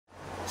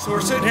So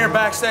we're sitting here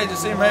backstage at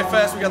CMA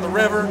Fest. We got the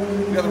river,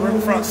 we got the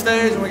riverfront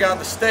stage, and we got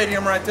the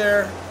stadium right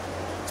there.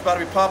 It's about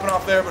to be popping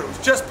off there, but it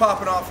was just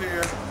popping off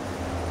here.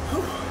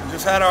 Whew.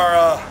 Just had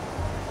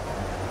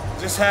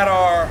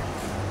our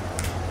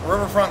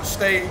riverfront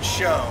stage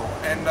show,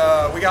 and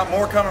we got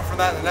more coming from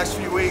that in the next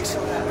few weeks.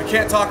 We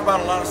can't talk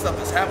about a lot of stuff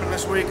that's happened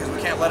this week because we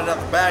can't let it out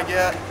the bag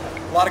yet.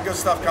 A lot of good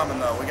stuff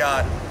coming though.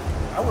 I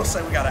will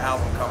say we got an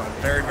album coming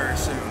very, very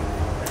soon.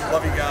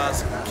 Love you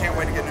guys. Can't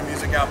wait to get new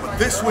music out. But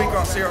this week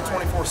on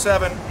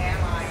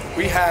CR247,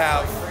 we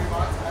have,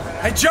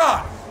 hey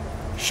John,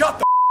 shut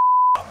the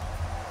up.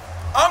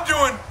 I'm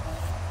doing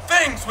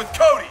things with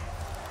Cody.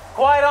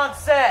 Quiet on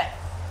set.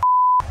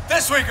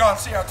 This week on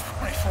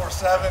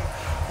CR247,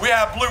 we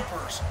have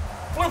bloopers.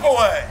 Bloop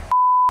away.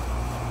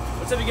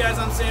 What's up, you guys?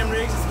 I'm Sam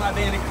Riggs. It's my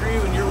band and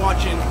crew, and you're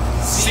watching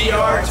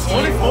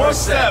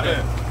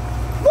CR247.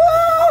 Woo!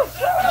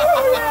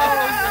 Oh,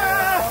 yeah!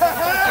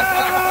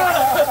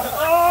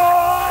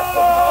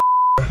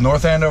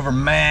 North Andover,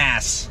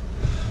 Mass.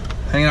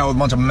 Hanging out with a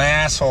bunch of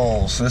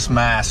massholes. This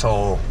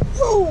masshole.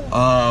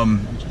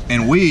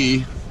 And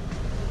we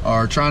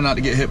are trying not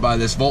to get hit by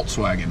this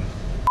Volkswagen.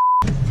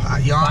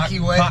 Yankee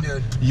way,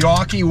 dude.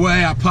 Yankee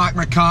way. I parked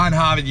my car in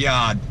Harvard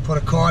Yard. Put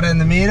a quarter in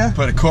the meter?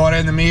 Put a quarter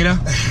in the meter.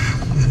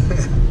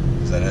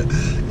 Is that it?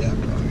 Yeah.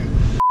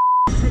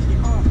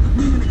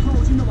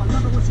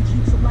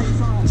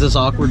 Is this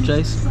awkward,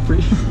 Chase? For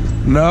you?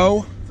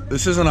 No,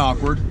 this isn't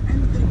awkward.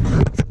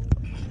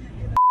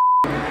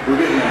 We're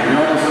getting there.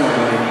 You're almost there,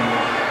 buddy.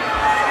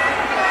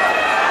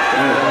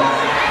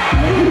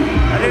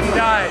 I didn't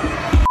die.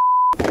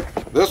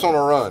 This one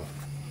will run.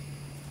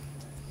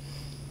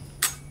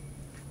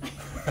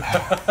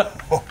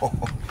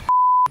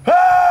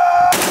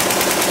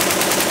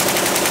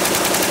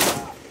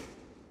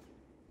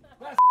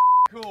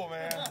 Cool,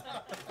 man.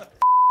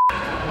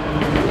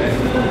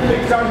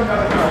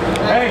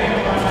 Hey,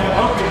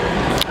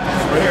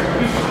 right here.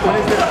 What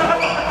is this?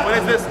 What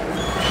is this?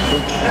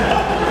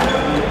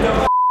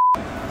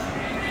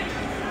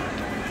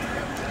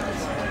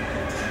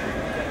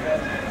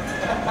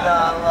 No,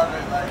 I love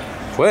it.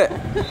 Quit.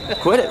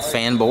 Quit it,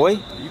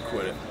 fanboy. You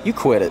quit it. You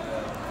quit it.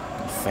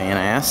 Fan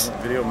ass.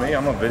 Video me,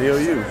 I'm gonna video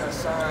you.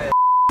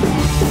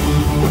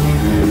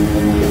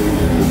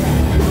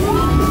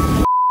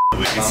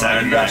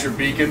 You got your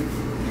beacon.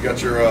 You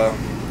got your,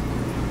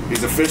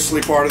 he's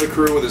officially part of the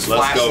crew with his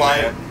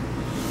flashlight.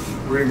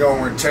 We're gonna go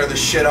and we're gonna tear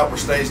this shit up. We're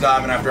stage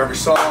diving after every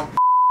song.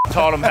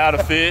 Taught them how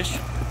to fish.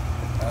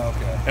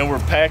 Okay. And we're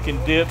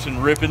packing dips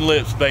and ripping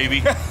lips,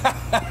 baby.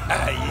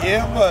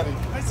 Yeah, buddy.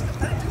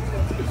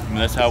 And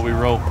that's how we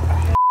roll.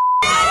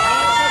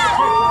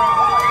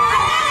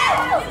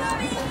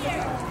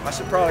 I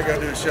should probably go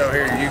do a show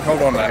here. You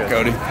hold on to that,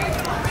 Cody.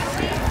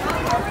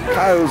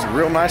 Hi, those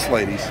real nice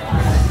ladies.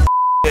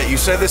 Yeah, you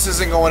said this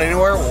isn't going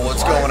anywhere? Well,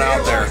 it's going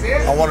out there.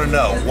 I want to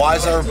know, why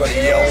is everybody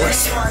yelling?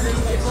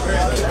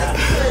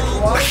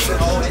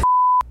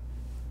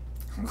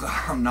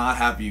 I'm not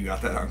happy you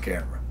got that on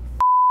camera.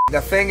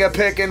 The finger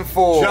picking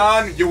fool.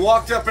 John, you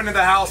walked up into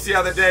the house the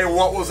other day.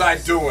 What was I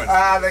doing?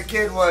 The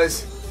kid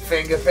was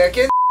finger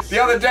picking.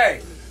 The other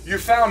day, you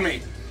found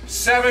me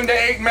 7 to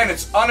 8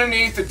 minutes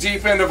underneath the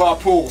deep end of our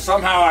pool.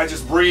 Somehow I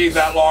just breathed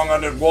that long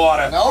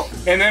underwater. Nope.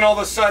 And then all of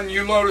a sudden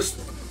you noticed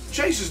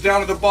Chase is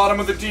down at the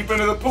bottom of the deep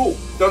end of the pool.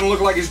 Doesn't look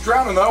like he's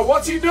drowning though.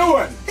 What's he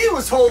doing? He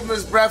was holding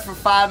his breath for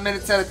 5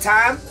 minutes at a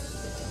time.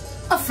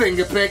 A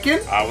finger picking.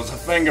 I was a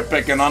finger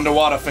picking,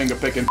 underwater finger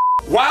picking.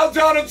 While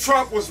Donald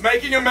Trump was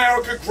making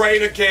America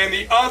great again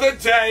the other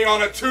day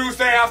on a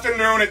Tuesday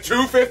afternoon at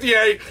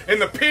 2:58 in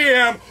the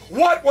PM,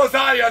 what was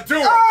I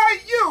doing?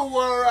 You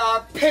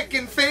were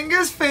picking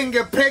fingers,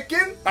 finger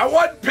picking. I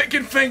wasn't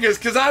picking fingers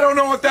because I don't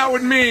know what that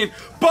would mean,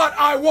 but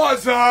I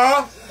was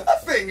a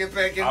finger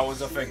picking. I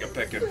was a finger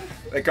picking.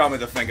 They call me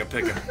the finger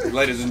picking.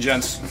 Ladies and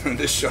gents,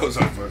 this show's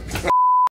over.